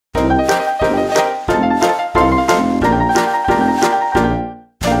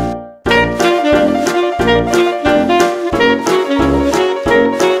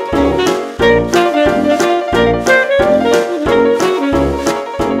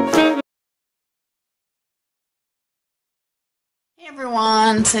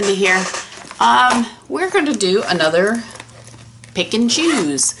Everyone, Cindy here. We're going to do another pick and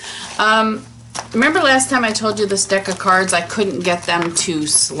choose. Remember last time I told you this deck of cards, I couldn't get them to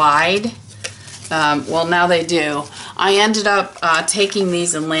slide? Well, now they do. I ended up taking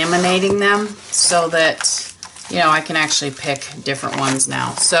these and laminating them so that, you know, I can actually pick different ones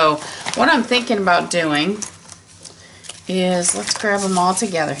now. So what I'm thinking about doing is, let's grab them all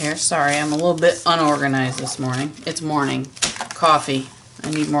together here. Sorry, I'm a little bit unorganized this morning. It's morning. Coffee. I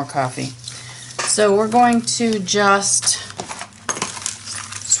need more coffee. So we're going to just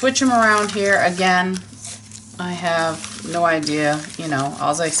switch them around here. Again, I have no idea, you know,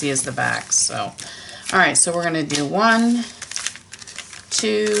 all I see is the backs. So, alright, so we're going to do 1,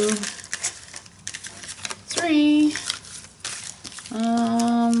 2, 3,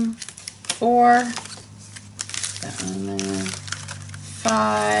 4,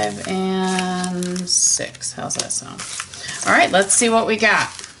 5, and 6. How's that sound? Alright, let's see what we got.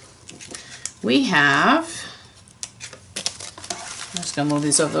 We have, I'm just going to move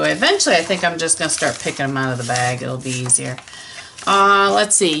these over the way. Eventually, I think I'm just going to start picking them out of the bag. It'll be easier.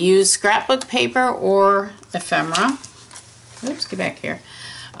 Let's see. Use scrapbook paper or ephemera. Oops, get back here.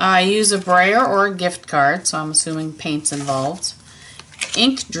 Use a brayer or a gift card, so I'm assuming paint's involved.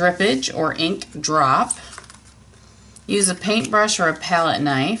 Ink drippage or ink drop. Use a paintbrush or a palette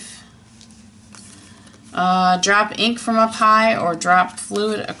knife. Drop ink from up high or drop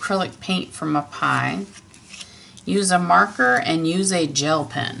fluid acrylic paint from up high. Use a marker and use a gel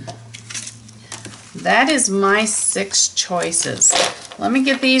pen. That is my 6 choices. Let me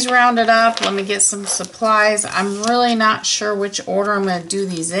get these rounded up. Let me get some supplies. I'm really not sure which order I'm going to do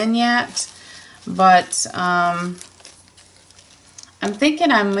these in yet, but I'm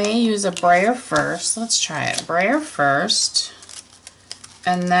thinking I may use a brayer first. Let's try it. Brayer first,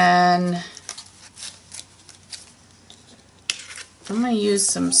 and then I'm going to use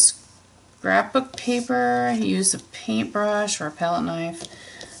some scrapbook paper, use a paintbrush or a palette knife,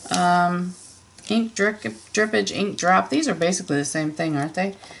 ink drippage, ink drop. These are basically the same thing, aren't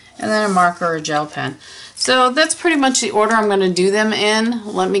they? And then a marker or a gel pen. So that's pretty much the order I'm going to do them in.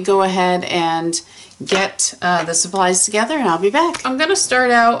 Let me go ahead and get the supplies together and I'll be back. I'm going to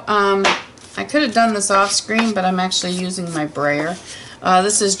start out, I could have done this off screen, but I'm actually using my brayer.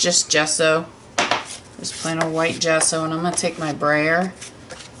 This is just gesso. Just plain old white gesso, and I'm going to take my brayer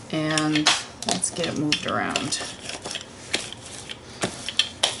and let's get it moved around.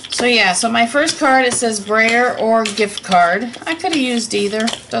 So yeah, so my first card, it says brayer or gift card. I could have used either,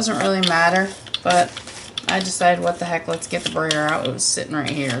 doesn't really matter, but I decided what the heck, let's get the brayer out. It was sitting right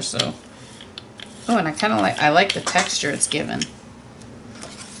here, so. Oh, and I like the texture it's given.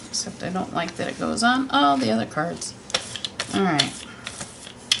 Except I don't like that it goes on all the other cards. Alright.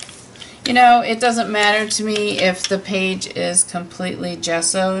 You know, it doesn't matter to me if the page is completely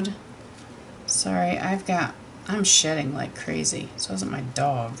gessoed. Sorry, I'm shedding like crazy. So isn't my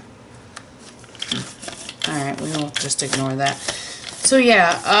dog. Alright, we'll just ignore that. So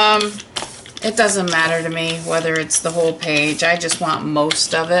yeah, it doesn't matter to me whether it's the whole page. I just want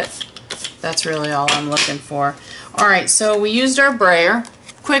most of it. That's really all I'm looking for. Alright, so we used our brayer.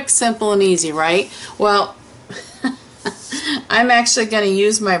 Quick, simple, and easy, right? Well, I'm actually going to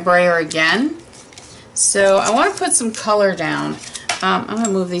use my brayer again. So I want to put some color down. I'm going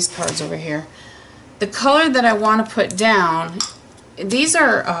to move these cards over here. The color that I want to put down, these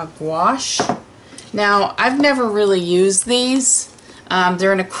are gouache. Now, I've never really used these.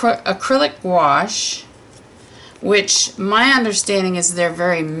 They're an acrylic gouache, which my understanding is they're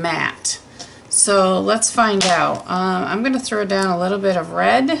very matte. So let's find out. I'm going to throw down a little bit of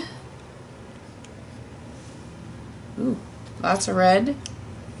red. Ooh, lots of red.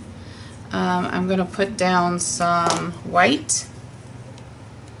 I'm going to put down some white.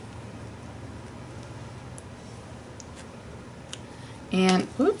 And,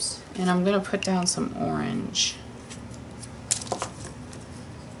 oops, and I'm going to put down some orange.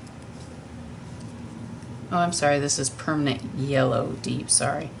 Oh, I'm sorry, this is permanent yellow deep,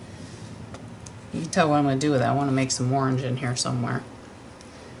 sorry. You can tell what I'm going to do with it. I want to make some orange in here somewhere.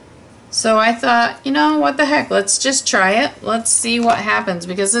 So I thought, you know, what the heck, let's just try it. Let's see what happens,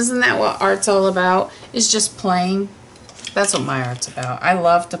 because isn't that what art's all about? Is just playing. That's what my art's about. I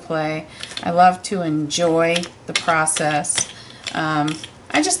love to play. I love to enjoy the process.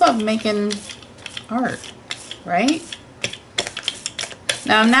 I just love making art, right?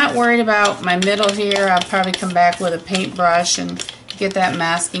 Now I'm not worried about my middle here. I'll probably come back with a paintbrush and get that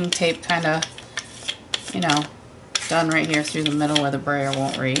masking tape kind of, you know, done right here through the middle where the brayer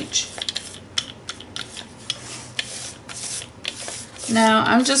won't reach. Now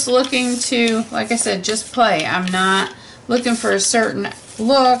I'm just looking to, like I said, just play. I'm not looking for a certain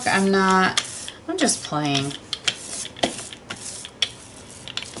look. I'm not. I'm just playing.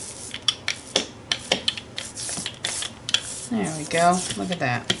 There we go. Look at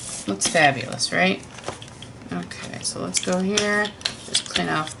that. Looks fabulous, right? Okay, so let's go here. Just clean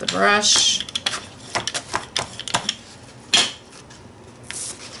off the brush.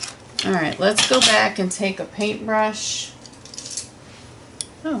 Alright, let's go back and take a paintbrush.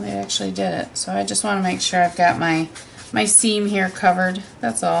 Oh, they actually did it. So I just want to make sure I've got my seam here covered.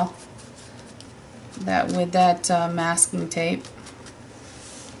 That's all. That with that masking tape.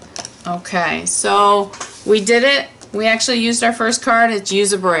 Okay, so we did it. We actually used our first card. It's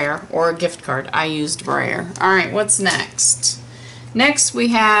use a brayer or a gift card. I used brayer. Alright, what's next? Next we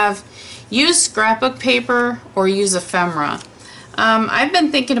have use scrapbook paper or use ephemera. I've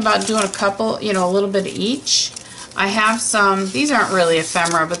been thinking about doing a couple, a little bit of each. I have some, these aren't really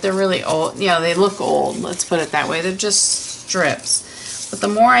ephemera, but they're really old. They look old, let's put it that way. They're just strips. But the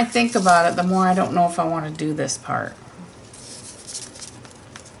more I think about it, the more I don't know if I want to do this part.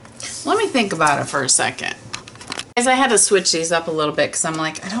 Let me think about it for a second. Guys, I had to switch these up a little bit because I'm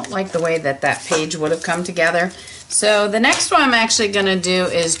like, I don't like the way that page would have come together. So the next one I'm actually going to do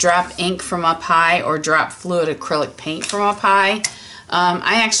is drop ink from up high or drop fluid acrylic paint from up high.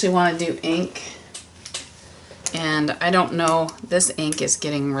 I actually want to do ink, and I don't know, this ink is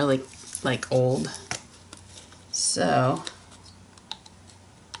getting really old. So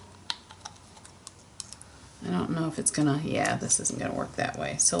I don't know if it's gonna, yeah, this isn't gonna work that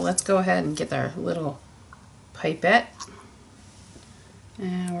way. So let's go ahead and get our little pipette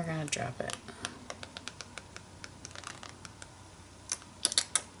and we're gonna drop it.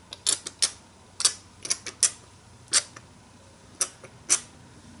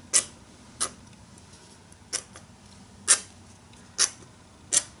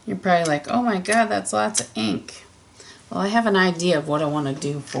 You're probably like, oh my god, that's lots of ink. Well, I have an idea of what I want to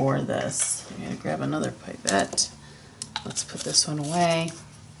do for this. I'm going to grab another pipette. Let's put this one away.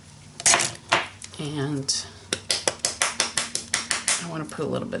 And I want to put a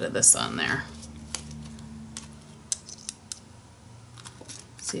little bit of this on there.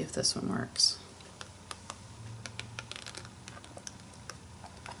 See if this one works.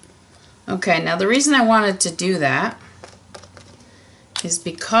 Okay, now the reason I wanted to do that is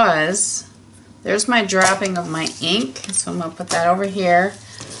because there's my dropping of my ink, so I'm going to put that over here.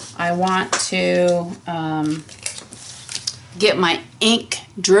 I want to get my ink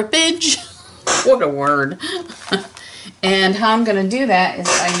drippage. What a word. And how I'm going to do that is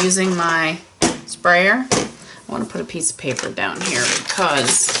by using my sprayer. I want to put a piece of paper down here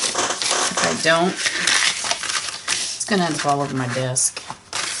because if I don't, it's going to end up all over my desk.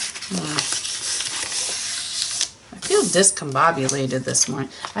 I feel discombobulated this morning.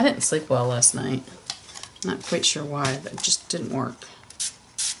 I didn't sleep well last night. Not quite sure why, but it just didn't work.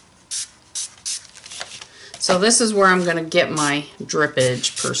 So this is where I'm going to get my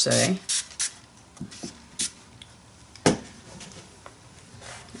drippage, per se.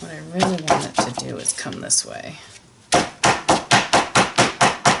 What I really want it to do is come this way.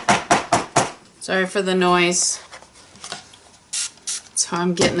 Sorry for the noise. That's how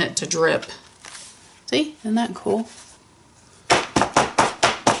I'm getting it to drip. See? Isn't that cool?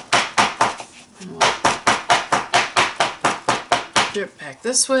 Drip back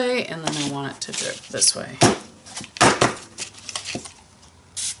this way, and then I want it to drip this way.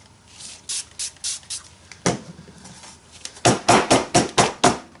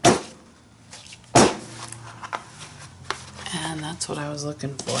 And that's what I was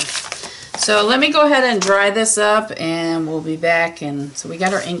looking for. So let me go ahead and dry this up and we'll be back. And so we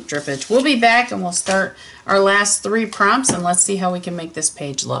got our ink drippage. We'll be back and we'll start our last 3 prompts and let's see how we can make this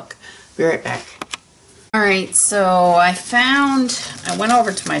page look. Be right back. Alright, so I went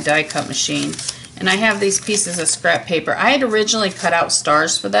over to my die cut machine and I have these pieces of scrap paper. I had originally cut out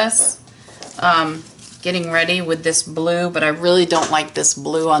stars for this, getting ready with this blue, but I really don't like this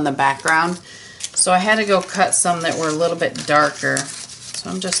blue on the background. So I had to go cut some that were a little bit darker. So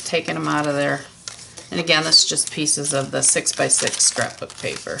I'm just taking them out of there. And again, this is just pieces of the 6x6 scrapbook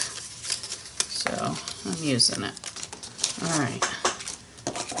paper. So I'm using it. Alright.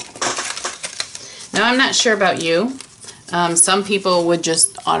 Now I'm not sure about you. Some people would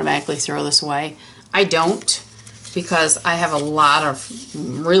just automatically throw this away. I don't, because I have a lot of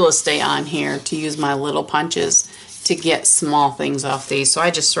real estate on here to use my little punches to get small things off these. So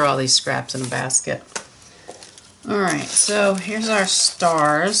I just throw all these scraps in a basket. Alright, so here's our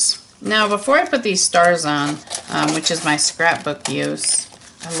stars. Now before I put these stars on, which is my scrapbook use,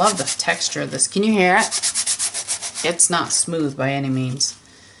 I love the texture of this. Can you hear it? It's not smooth by any means.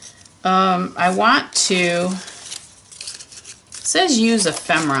 I want to says use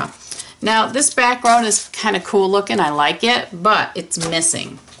ephemera. Now this background is kind of cool looking, I like it, but it's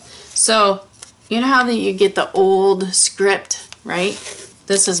missing. So you know how you get the old script, right?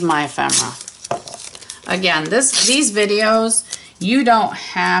 This is my ephemera. Again, these videos, you don't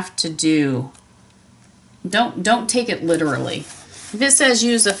have to do, don't take it literally. If it says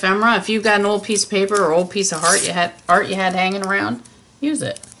use ephemera, if you've got an old piece of paper or old piece of art you had hanging around, use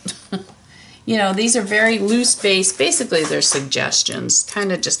it. You know, these are very loose based. Basically, they're suggestions,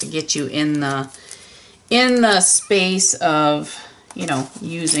 kind of just to get you in the space of, you know,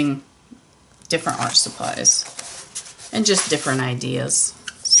 using different art supplies and just different ideas.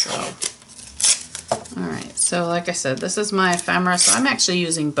 So, all right. So, like I said, this is my ephemera. So I'm actually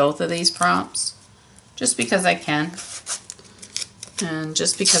using both of these prompts just because I can, and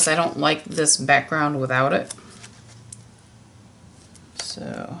just because I don't like this background without it.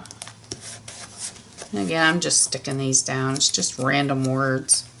 So. And again, I'm just sticking these down. It's just random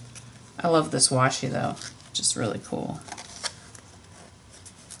words. I love this washi though. Just really cool.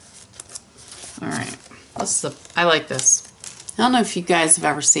 Alright. I like this. I don't know if you guys have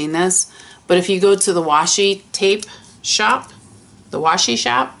ever seen this, but if you go to the washi tape shop, the washi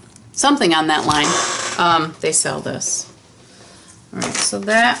shop, something on that line, they sell this. Alright, so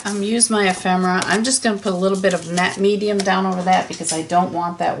that, I'm using my ephemera. I'm just going to put a little bit of matte medium down over that because I don't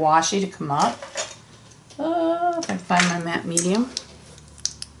want that washi to come up. If I can find my matte medium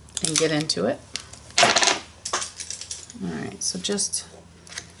and get into it. Alright, so just,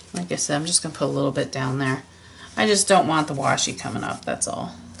 like I said, I'm just going to put a little bit down there. I just don't want the washi coming up, that's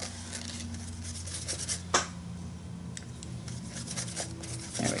all.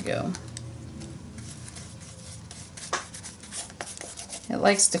 There we go. It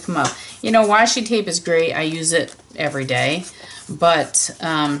likes to come up. You know, washi tape is great. I use it every day, but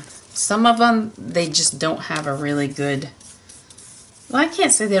some of them, they just don't have a really good, well, I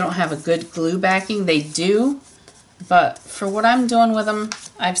can't say they don't have a good glue backing. They do, but for what I'm doing with them,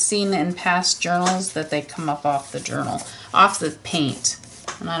 I've seen in past journals that they come up off the journal, off the paint,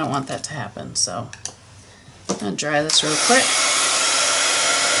 and I don't want that to happen. So I'm going to dry this real quick.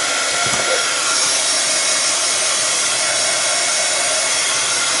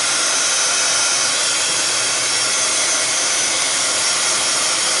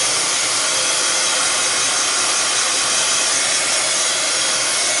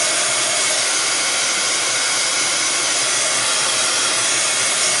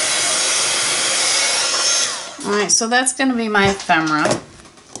 Alright, so that's going to be my ephemera.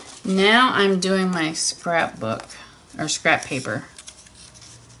 Now I'm doing my scrapbook, or scrap paper.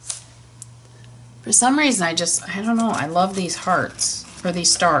 For some reason I don't know, I love these hearts, or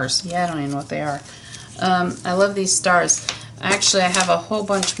these stars. Yeah, I don't even know what they are. I love these stars. Actually, I have a whole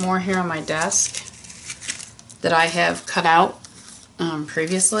bunch more here on my desk that I have cut out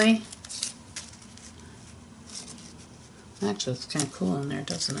previously. Actually, it's kind of cool in there,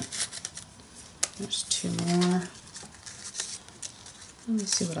 doesn't it? There's two more. Let me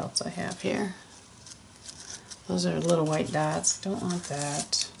see what else I have here. Those are little white dots. Don't want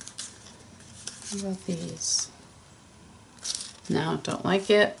that. What about these? No, don't like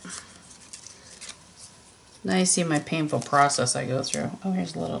it. Now you see my painful process I go through. Oh,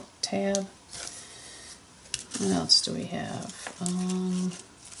 here's a little tab. What else do we have?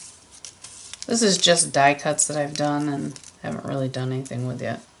 This is just die cuts that I've done and haven't really done anything with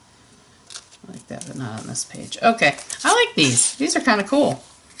yet. I like that, but not on this page. Okay, I like these. These are kind of cool.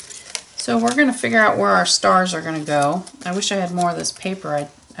 So we're going to figure out where our stars are going to go. I wish I had more of this paper.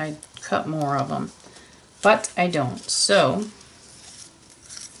 I'd cut more of them, but I don't. So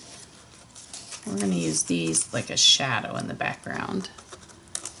we're going to use these like a shadow in the background.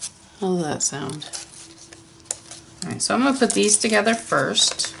 How does that sound? All right, so I'm going to put these together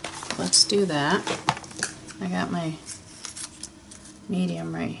first. Let's do that. I got my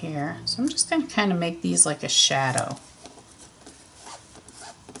medium right here. So I'm just going to kind of make these like a shadow.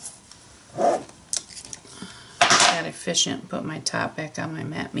 Got efficient, put my top back on my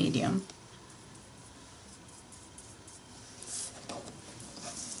matte medium.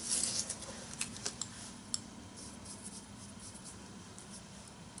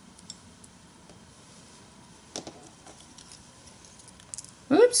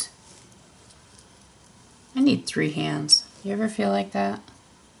 Oops. I need 3 hands. You ever feel like that?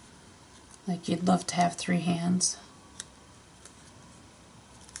 Like you'd love to have 3 hands?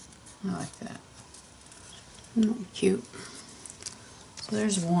 I like that. Cute. So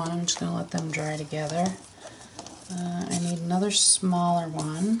there's one. I'm just going to let them dry together. I need another smaller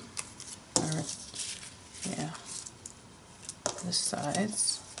one. Or, yeah, this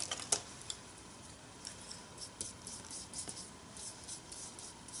size.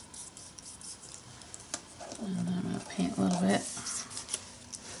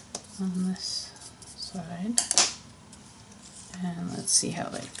 see how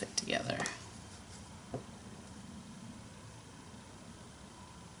they fit together.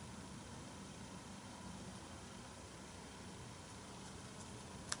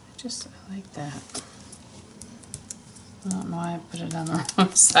 I like that. I don't know why I put it on the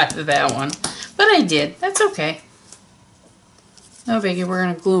wrong side of that one, but I did. That's okay. No biggie, we're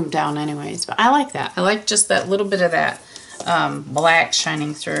going to glue them down anyways, but I like that. I like just that little bit of that black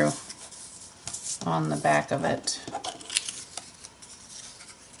shining through on the back of it.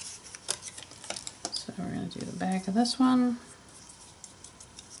 So we're going to do the back of this one,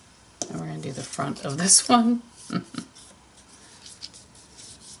 and we're going to do the front of this one.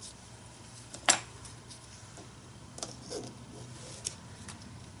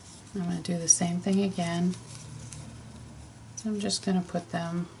 I'm going to do the same thing again. So I'm just going to put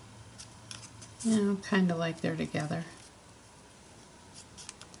them, you know, kind of like they're together.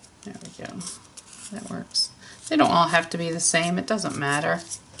 There we go. That works. They don't all have to be the same. It doesn't matter.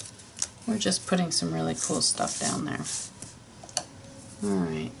 We're just putting some really cool stuff down there.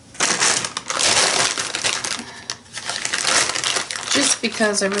 Alright. Just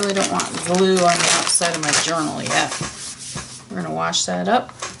because I really don't want glue on the outside of my journal yet. We're going to wash that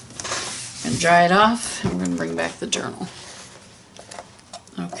up and dry it off, and we're going to bring back the journal.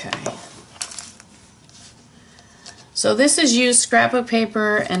 Okay. So this is used scrapbook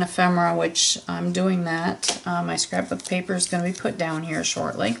paper and ephemera, which I'm doing that. My scrapbook paper is going to be put down here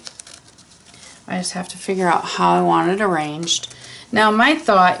shortly. I just have to figure out how I want it arranged. Now my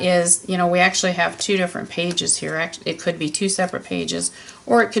thought is, you know, we actually have two different pages here. It could be two separate pages,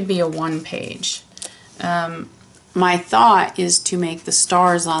 or it could be a one page. My thought is to make the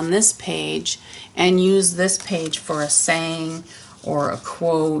stars on this page and use this page for a saying or a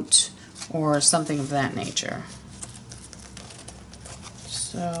quote or something of that nature.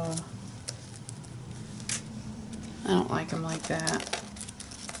 So I don't like them like that.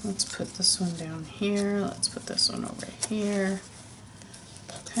 Let's put this one down here. Let's put this one over here.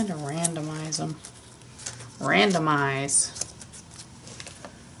 Kind of randomize them. Randomize.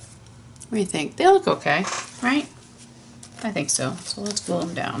 What do you think? They look okay, right? I think so. So let's glue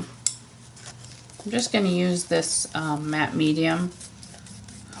them down. I'm just going to use this matte medium.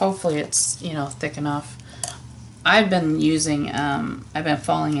 Hopefully it's, you know, thick enough. I've been using, I've been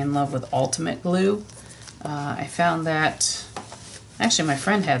falling in love with Ultimate glue. I found that, actually my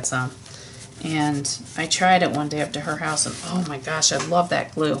friend had some, and I tried it one day up to her house, and oh my gosh, I love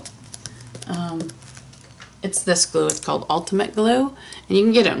that glue. It's this glue. It's called Ultimate glue, and you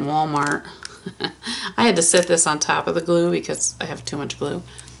can get it in Walmart. I had to set this on top of the glue because I have too much glue.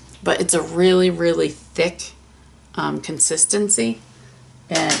 But it's a really, really thick consistency,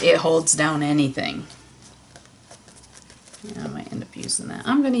 and it holds down anything. I might end up using that.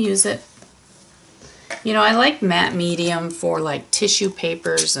 I'm going to use it. You know, I like matte medium for like tissue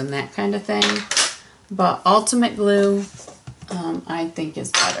papers and that kind of thing, but Ultimate glue I think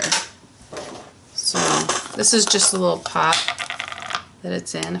is better. So this is just a little pot that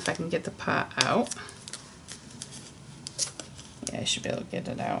it's in, if I can get the pot out. Yeah, I should be able to get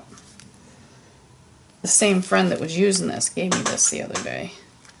it out. The same friend that was using this gave me this the other day.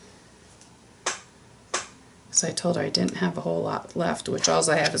 So I told her I didn't have a whole lot left, which all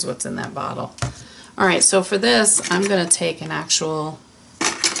I have is what's in that bottle. Alright, so for this, I'm going to take an actual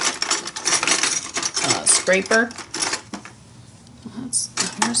scraper.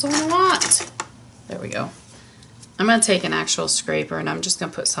 Here's what I want. There we go. I'm going to take an actual scraper, and I'm just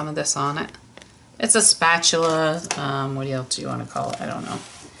going to put some of this on it. It's a spatula, what else do you want to call it? I don't know.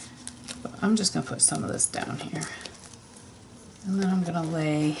 But I'm just going to put some of this down here. And then I'm going to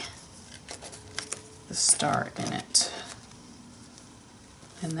lay the star in it.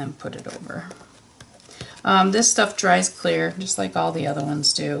 And then put it over. This stuff dries clear, just like all the other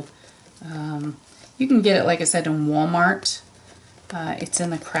ones do. You can get it, like I said, in Walmart. It's in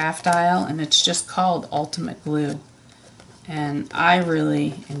the craft aisle, and it's just called Ultimate Glue. And I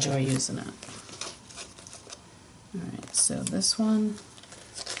really enjoy using it. Alright, so this one,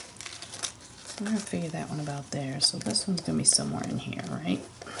 I'm going to figure that one about there. So this one's going to be somewhere in here, right?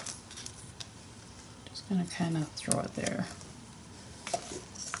 Just going to kind of throw it there.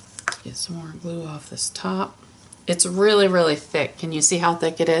 Get some more glue off this top. It's really, really thick. Can you see how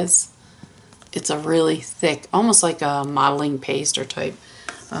thick it is? It's a really thick, almost like a modeling paste or type,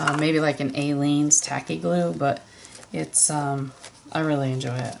 maybe like an Aleene's tacky glue, but it's, I really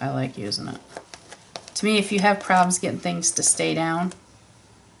enjoy it. I like using it. To me, if you have problems getting things to stay down,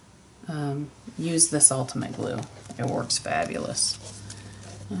 use this Ultimate glue. It works fabulous.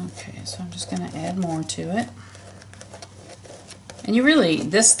 Okay, so I'm just going to add more to it. And you really,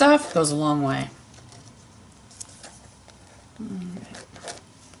 this stuff goes a long way. Right.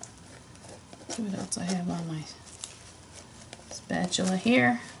 See what else I have on my spatula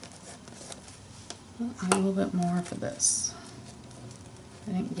here. A little bit more for this.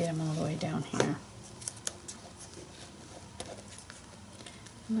 I didn't get them all the way down here.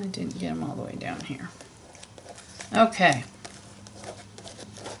 And I didn't get them all the way down here. Okay.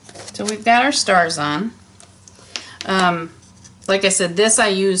 So we've got our stars on. Like I said, this I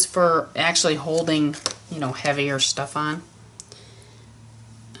use for actually holding, you know, heavier stuff on.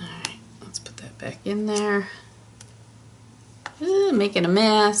 Alright, let's put that back in there. Ooh, making a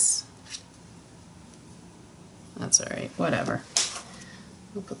mess. That's alright, whatever.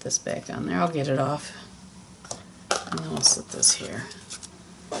 We'll put this back on there. I'll get it off. And then we'll set this here.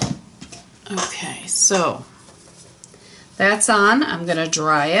 Okay, so that's on. I'm going to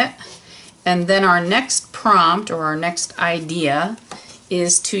dry it. And then our next prompt, or our next idea,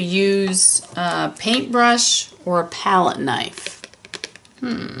 is to use a paintbrush or a palette knife.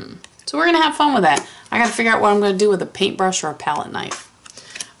 So we're going to have fun with that. I got to figure out what I'm going to do with a paintbrush or a palette knife.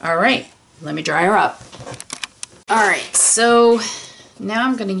 Alright, let me dry her up. Alright, so now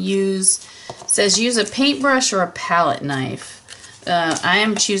I'm going to use, it says use a paintbrush or a palette knife. I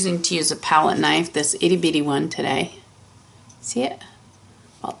am choosing to use a palette knife, this itty bitty one today. See it?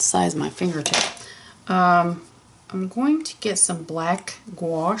 About the size of my fingertip. I'm going to get some black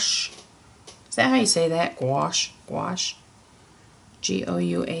gouache. Is that how you say that? Gouache? Gouache?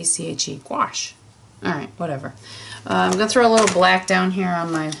 G-O-U-A-C-H-E. Gouache. Alright, whatever. I'm going to throw a little black down here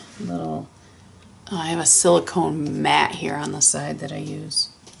on my little... I have a silicone mat here on the side that I use.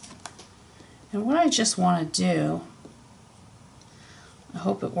 And what I just want to do... I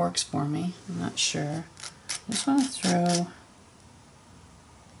hope it works for me. I'm not sure. I just want to throw a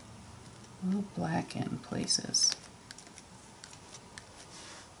little black in places.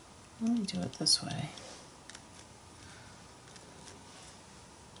 Let me do it this way.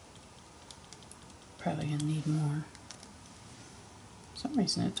 Probably going to need more. For some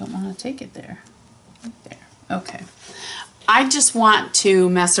reason I don't want to take it there. Right there. Okay. I just want to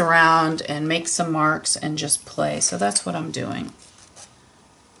mess around and make some marks and just play. So that's what I'm doing.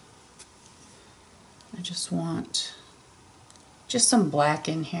 I just want just some black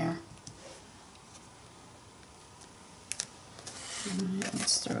in here. Alright,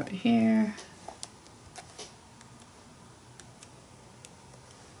 let's throw it here.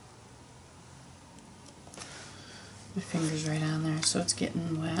 My finger's right on there, so it's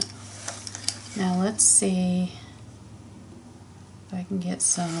getting wet. Now let's see if I can get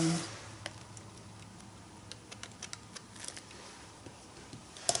some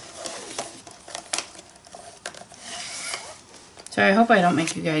So I hope I don't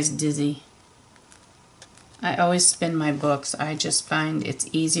make you guys dizzy. I always spin my books. I just find it's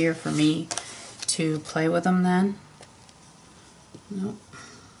easier for me to play with them then. Nope.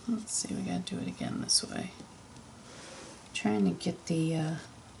 Let's see, we gotta do it again this way. Trying to get the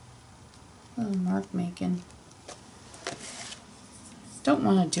little mark making. Don't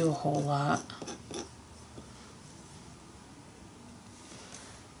want to do a whole lot.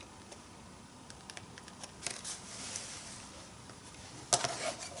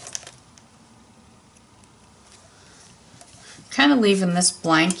 Kind of leaving this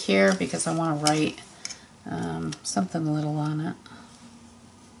blank here because I want to write something little on it.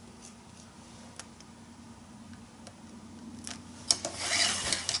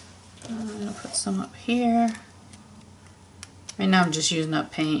 I'm going to put some up here. Right now I'm just using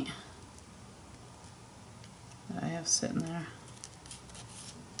up paint that I have sitting there.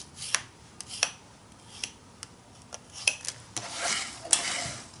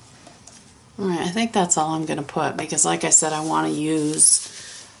 Alright, I think that's all I'm going to put because like I said, I want to use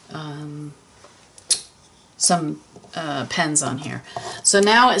some pens on here. So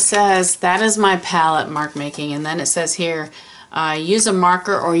now it says that is my palette mark making, and then it says here use a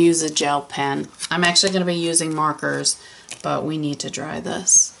marker or use a gel pen. I'm actually going to be using markers, but we need to dry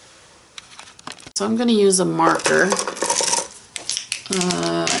this. So I'm going to use a marker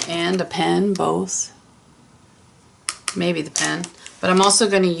and a pen, both. Maybe the pen. But I'm also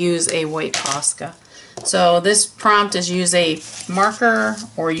going to use a white Posca. So this prompt is use a marker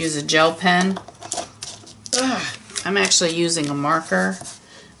or use a gel pen. I'm actually using a marker.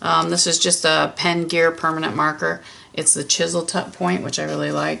 This is just a Pen Gear permanent marker. It's the chisel tip point, which I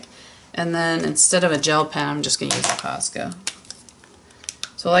really like. And then instead of a gel pen, I'm just going to use a Posca.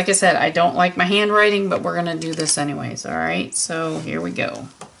 So like I said, I don't like my handwriting, but we're going to do this anyways. Alright, so here we go.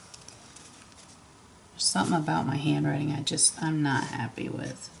 There's something about my handwriting I'm not happy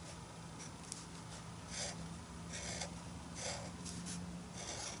with.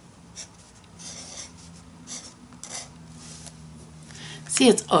 See,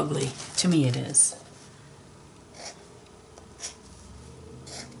 it's ugly. To me it is.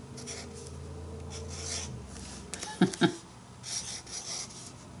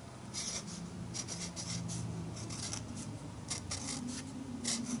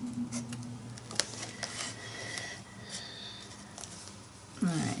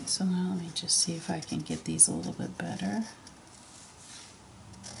 Alright, so now let me just see if I can get these a little bit better.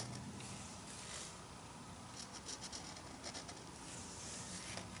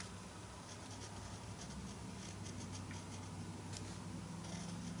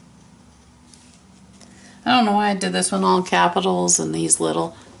 I don't know why I did this one all capitals and these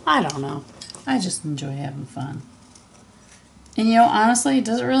little. I don't know. I just enjoy having fun. And you know, honestly,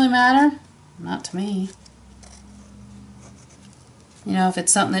 does it really matter? Not to me. You know, if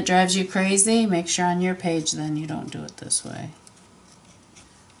it's something that drives you crazy, make sure on your page then you don't do it this way.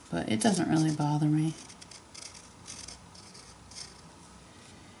 But it doesn't really bother me.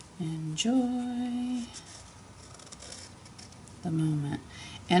 Enjoy the moment.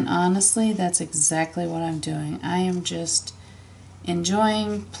 And honestly, that's exactly what I'm doing. I am just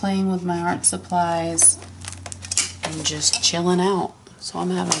enjoying playing with my art supplies and just chilling out. So I'm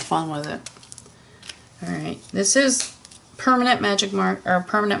having fun with it. Alright, this is permanent magic mark or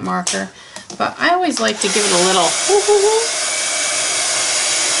permanent marker, but I always like to give it a little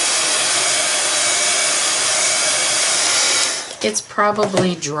It's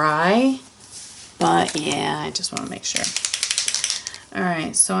probably dry, but yeah, I just want to make sure.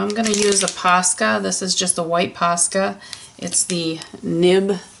 Alright, so I'm going to use a Posca. This is just a white Posca. It's the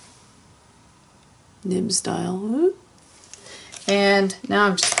nib style. And now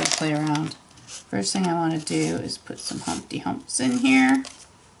I'm just going to play around. First thing I want to do is put some Humpty Humps in here.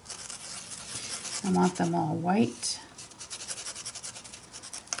 I want them all white.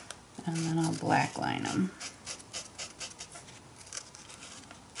 And then I'll black line them.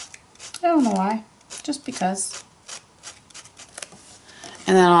 I don't know why, just because.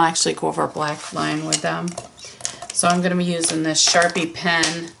 And then I'll actually go over a black line with them. So I'm going to be using this Sharpie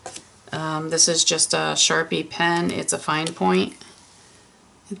pen. This is just a Sharpie pen. It's a fine point.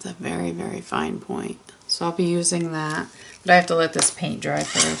 It's a very, very fine point. So I'll be using that. But I have to let this paint dry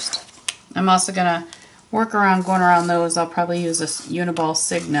first. I'm also going to work around, going around those. I'll probably use a Uniball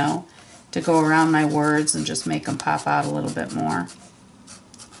Signo to go around my words and just make them pop out a little bit more.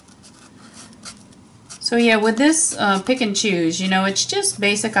 So yeah, with this pick and choose, you know, it's just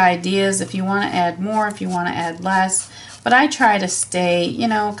basic ideas. If you want to add more, if you want to add less. But I try to stay, you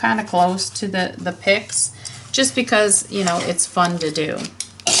know, kind of close to the picks just because, you know, it's fun to do.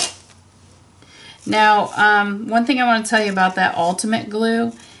 Now, one thing I want to tell you about that ultimate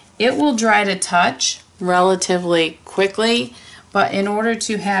glue, it will dry to touch relatively quickly, but in order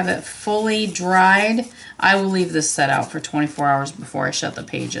to have it fully dried, I will leave this set out for 24 hours before I shut the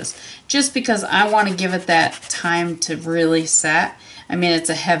pages, just because I want to give it that time to really set. I mean, it's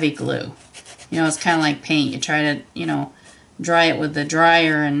a heavy glue. You know, it's kind of like paint. You try to, you know, dry it with the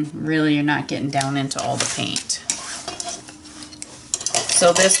dryer and really you're not getting down into all the paint.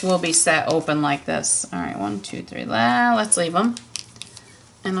 So this will be set open like this. All right, 1, 2, 3, let's leave them.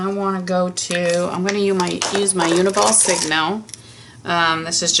 And I want to go to, I'm going to use my Uniball Signo.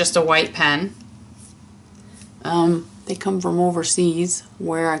 This is just a white pen. They come from overseas,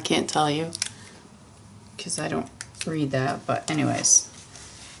 where I can't tell you, because I don't read that, but anyways.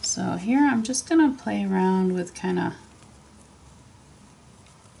 So here I'm just going to play around with kind of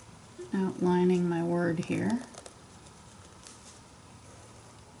outlining my word here.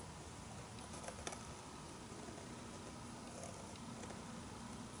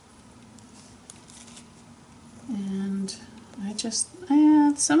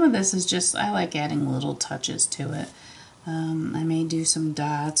 And some of this is just, I like adding little touches to it. I may do some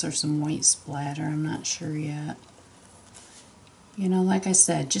dots or some white splatter, I'm not sure yet. You know, like I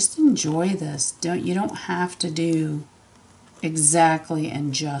said, just enjoy this. You don't have to do exactly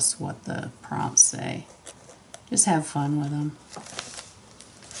and just what the prompts say. Just have fun with them.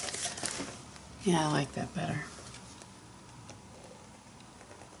 Yeah, I like that better.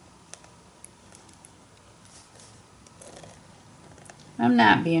 I'm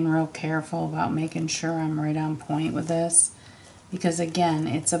not being real careful about making sure I'm right on point with this, because again,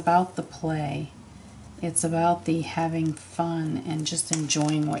 it's about the play. It's about the having fun and just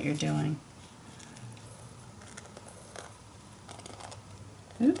enjoying what you're doing.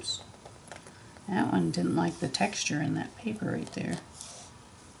 Oops. That one didn't like the texture in that paper right there.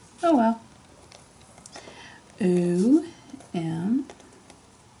 Oh well. O, M,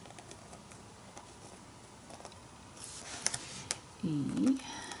 E,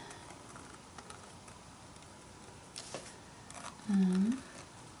 M,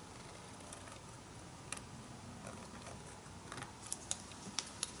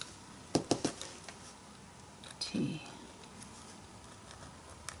 T.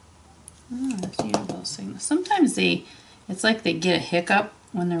 Oh, a few of those things. Sometimes it's like they get a hiccup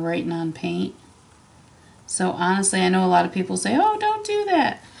when they're writing on paint. So honestly, I know a lot of people say, oh, don't do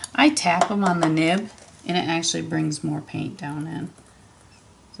that. I tap them on the nib and it actually brings more paint down in.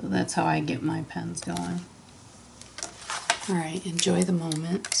 So that's how I get my pens going. All right, enjoy the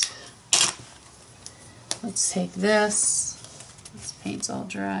moment. Let's take this. This paint's all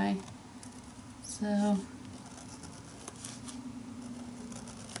dry. So,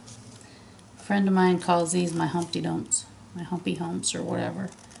 a friend of mine calls these my Humpty Dumps, my Humpy Humps or whatever.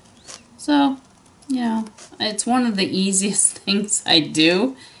 So, you know, it's one of the easiest things I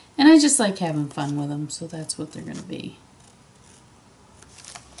do, and I just like having fun with them, so that's what they're going to be.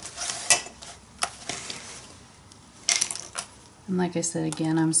 And like I said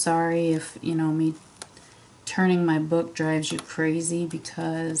again, I'm sorry if, you know, me turning my book drives you crazy,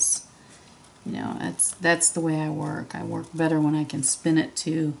 because, you know, that's the way I work. I work better when I can spin it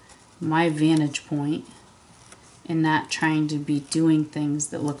to my vantage point and not trying to be doing things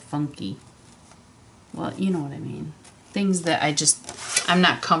that look funky. Well, you know what I mean. Things that I'm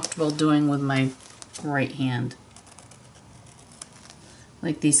not comfortable doing with my right hand.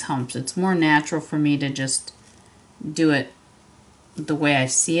 Like these humps. It's more natural for me to just do it the way I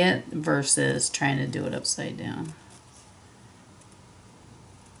see it versus trying to do it upside down.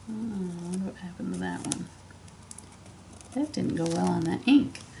 Oh, I wonder what happened to that one. That didn't go well on that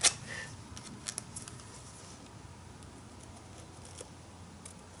ink.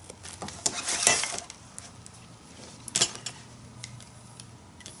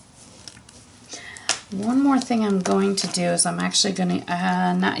 One more thing I'm going to do is I'm actually going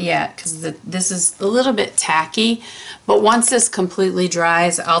to, not yet, because this is a little bit tacky, but once this completely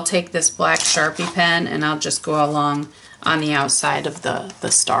dries, I'll take this black Sharpie pen and I'll just go along on the outside of the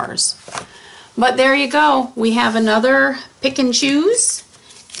stars. But there you go. We have another pick and choose,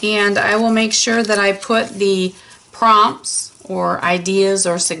 and I will make sure that I put the prompts or ideas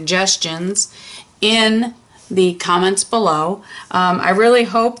or suggestions in the comments below. I really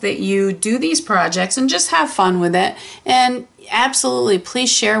hope that you do these projects and just have fun with it, and absolutely please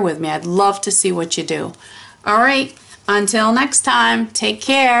share with me. I'd love to see what you do. All right, until next time, take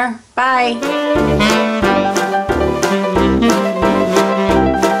care. Bye.